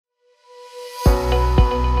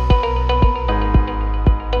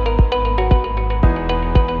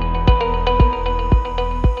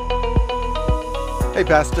Hey,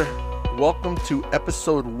 Pastor. Welcome to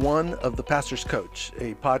episode 1 of The Pastor's Coach,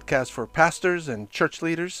 a podcast for pastors and church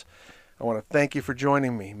leaders. I want to thank you for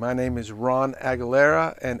joining me. My name is Ron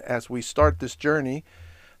Aguilera, and as we start this journey,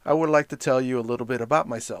 I would like to tell you a little bit about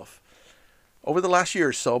myself. Over the last year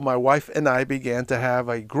or so, my wife and I began to have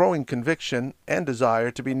a growing conviction and desire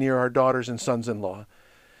to be near our daughters and sons-in-law.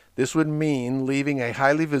 This would mean leaving a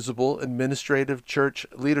highly visible administrative church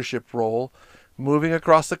leadership role, moving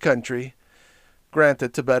across the country,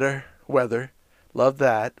 granted to better weather, love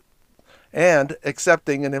that, and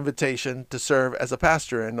accepting an invitation to serve as a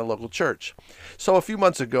pastor in a local church. So a few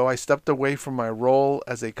months ago, I stepped away from my role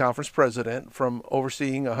as a conference president, from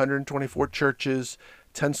overseeing 124 churches,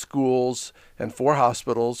 10 schools, and 4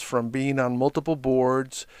 hospitals, from being on multiple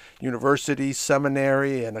boards, university,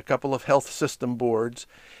 seminary, and a couple of health system boards,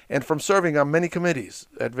 and from serving on many committees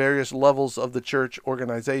at various levels of the church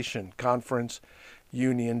organization, conference,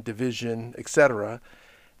 union, division, etc.,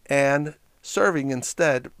 and serving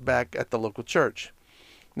instead back at the local church.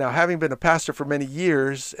 Now, having been a pastor for many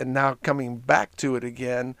years and now coming back to it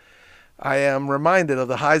again, I am reminded of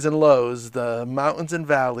the highs and lows, the mountains and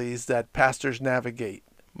valleys that pastors navigate,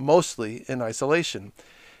 mostly in isolation,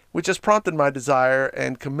 which has prompted my desire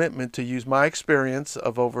and commitment to use my experience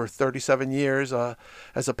of over 37 years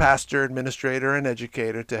as a pastor, administrator, and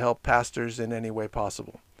educator to help pastors in any way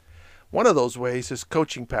possible. One of those ways is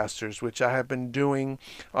coaching pastors, which I have been doing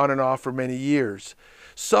on and off for many years.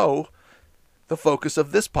 So, the focus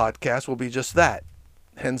of this podcast will be just that,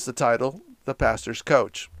 hence the title, The Pastor's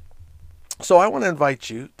Coach. So I want to invite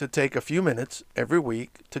you to take a few minutes every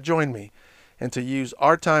week to join me and to use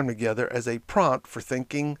our time together as a prompt for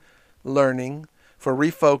thinking, learning, for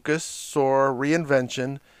refocus or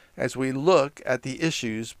reinvention as we look at the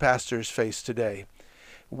issues pastors face today.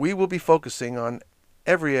 We will be focusing on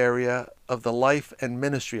every area of the life and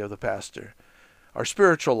ministry of the pastor, our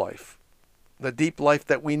spiritual life, the deep life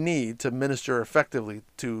that we need to minister effectively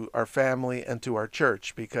to our family and to our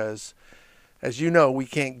church, because, as you know, we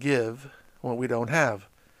can't give what we don't have.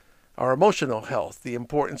 Our emotional health, the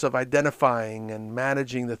importance of identifying and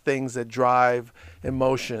managing the things that drive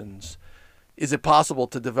emotions. Is it possible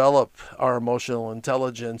to develop our emotional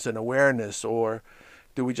intelligence and awareness, or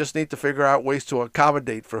do we just need to figure out ways to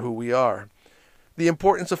accommodate for who we are? The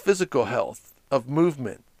importance of physical health, of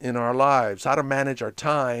movement in our lives, how to manage our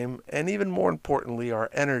time, and even more importantly, our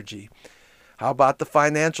energy. How about the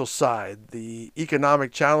financial side, the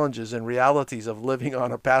economic challenges and realities of living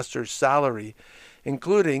on a pastor's salary,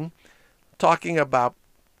 including talking about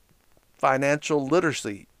financial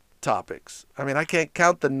literacy topics. I mean, I can't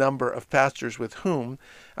count the number of pastors with whom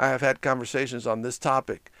I have had conversations on this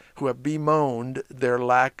topic who have bemoaned their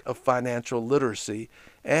lack of financial literacy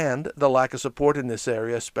and the lack of support in this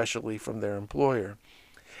area, especially from their employer.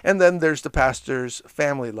 And then there's the pastor's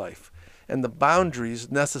family life and the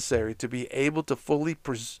boundaries necessary to be able to fully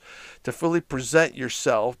present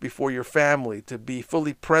yourself before your family, to be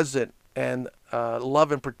fully present and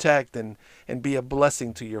love and protect and be a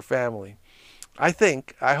blessing to your family.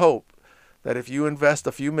 I hope that if you invest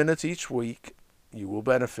a few minutes each week, you will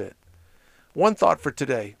benefit. One thought for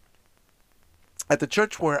today. At the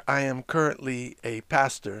church where I am currently a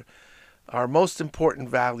pastor, our most important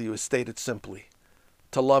value is stated simply: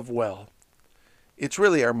 to love well. It's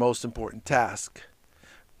really our most important task.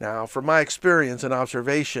 Now, from my experience and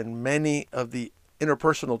observation, many of the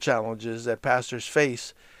interpersonal challenges that pastors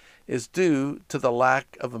face is due to the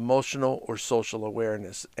lack of emotional or social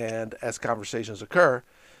awareness. And as conversations occur,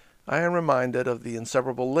 I am reminded of the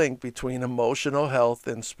inseparable link between emotional health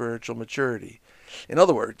and spiritual maturity. In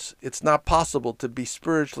other words, it's not possible to be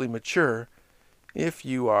spiritually mature if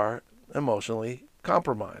you are emotionally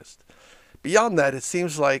compromised. Beyond that, it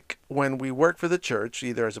seems like when we work for the church,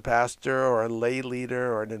 either as a pastor or a lay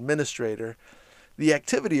leader or an administrator, the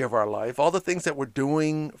activity of our life, all the things that we're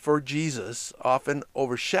doing for Jesus, often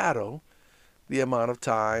overshadow the amount of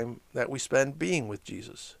time that we spend being with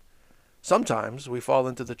Jesus. Sometimes we fall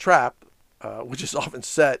into the trap, which is often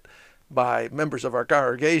set by members of our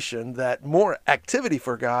congregation, that more activity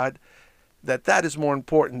for God, that is more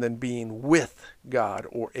important than being with God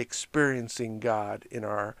or experiencing God in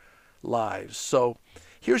our lives. So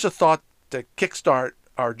here's a thought to kickstart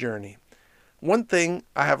our journey. One thing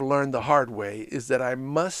I have learned the hard way is that I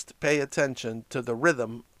must pay attention to the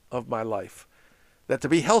rhythm of my life. That to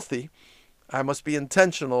be healthy, I must be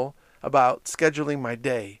intentional about scheduling my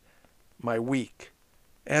day, my week,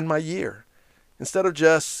 and my year, instead of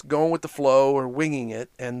just going with the flow or winging it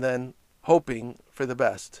and then hoping for the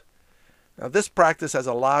best. Now, this practice has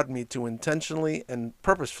allowed me to intentionally and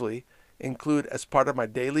purposefully include as part of my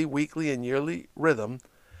daily, weekly, and yearly rhythm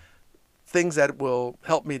things that will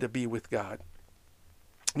help me to be with God.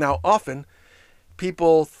 Now, often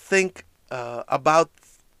people think about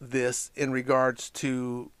this in regards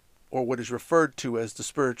to, or what is referred to as, the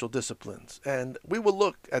spiritual disciplines. And we will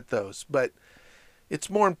look at those, but it's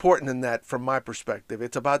more important than that from my perspective.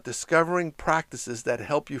 It's about discovering practices that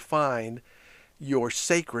help you find your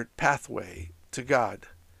sacred pathway to God.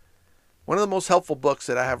 One of the most helpful books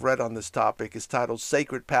that I have read on this topic is titled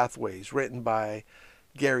Sacred Pathways, written by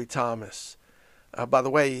Gary Thomas. By the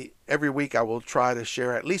way, every week I will try to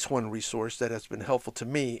share at least one resource that has been helpful to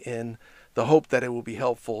me, in the hope that it will be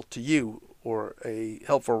helpful to you, or a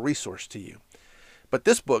helpful resource to you. But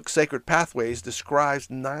this book, Sacred Pathways, describes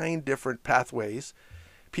 9 different pathways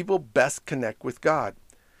people best connect with God.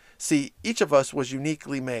 See, each of us was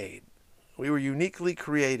uniquely made. We were uniquely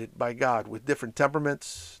created by God, with different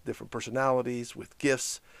temperaments, different personalities, with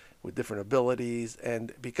gifts, with different abilities.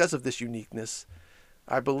 And because of this uniqueness,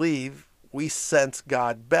 I believe we sense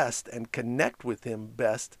God best and connect with Him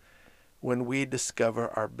best when we discover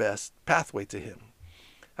our best pathway to Him.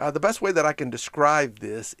 The best way that I can describe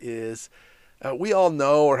this is, we all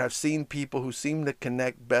know or have seen people who seem to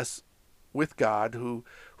connect best with God, who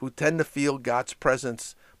tend to feel God's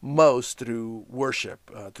presence most through worship,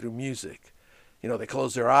 through music. You know, they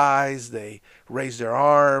close their eyes, they raise their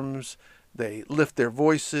arms, they lift their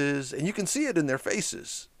voices, and you can see it in their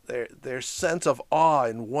faces, their sense of awe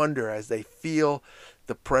and wonder as they feel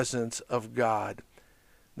the presence of God.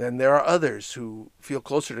 Then there are others who feel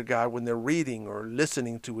closer to God when they're reading or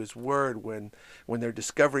listening to His Word, when they're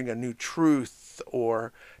discovering a new truth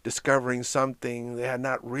or discovering something they had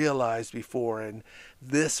not realized before. And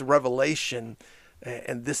this revelation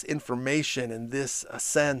and this information and this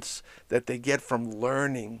sense that they get from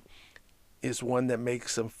learning is one that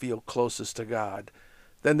makes them feel closest to God.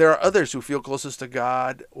 Then there are others who feel closest to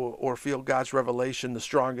God, or feel God's revelation the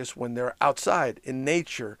strongest when they're outside in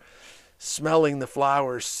nature, smelling the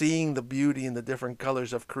flowers, seeing the beauty and the different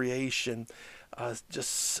colors of creation,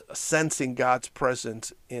 just sensing God's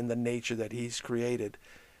presence in the nature that He's created.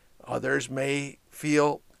 Others may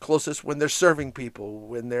feel closest when they're serving people,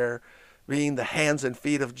 when they're being the hands and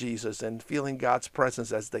feet of Jesus and feeling God's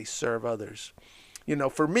presence as they serve others. You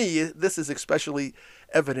know, for me, this is especially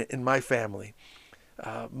evident in my family.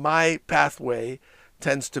 My pathway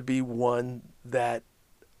tends to be one that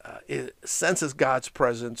it senses God's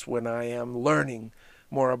presence when I am learning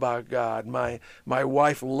more about God. My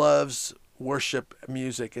wife loves worship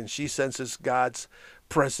music, and she senses God's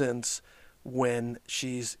presence when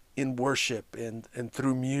she's in worship and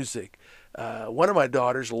through music. One of my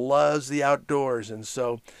daughters loves the outdoors, and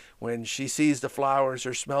so when she sees the flowers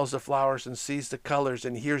or smells the flowers and sees the colors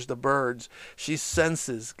and hears the birds, she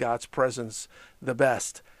senses God's presence the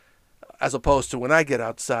best. As opposed to when I get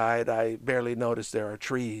outside, I barely notice there are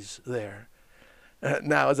trees there.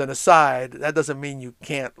 Now, as an aside, that doesn't mean you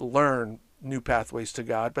can't learn new pathways to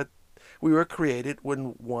God, but we were created with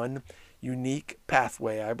one unique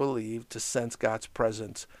pathway, I believe, to sense God's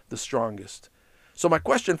presence the strongest. So my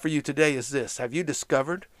question for you today is this: have you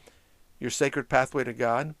discovered your sacred pathway to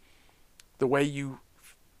God? The way you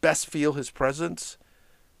best feel His presence?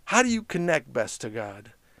 How do you connect best to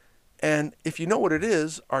God? And if you know what it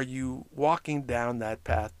is, are you walking down that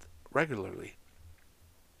path regularly?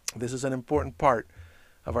 This is an important part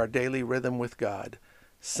of our daily rhythm with God,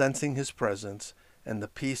 sensing His presence and the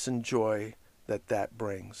peace and joy that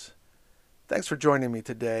brings. Thanks for joining me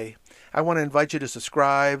today. I want to invite you to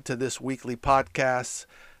subscribe to this weekly podcast,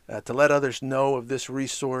 to let others know of this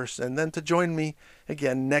resource, and then to join me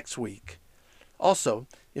again next week. Also,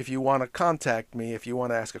 if you want to contact me, if you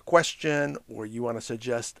want to ask a question or you want to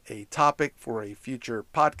suggest a topic for a future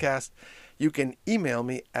podcast, you can email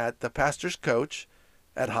me at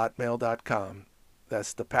thepastorscoach@hotmail.com.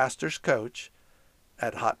 That's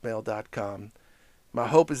thepastorscoach@hotmail.com. My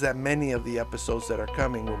hope is that many of the episodes that are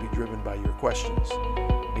coming will be driven by your questions.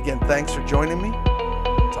 Again, thanks for joining me.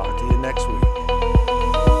 Talk to you next week.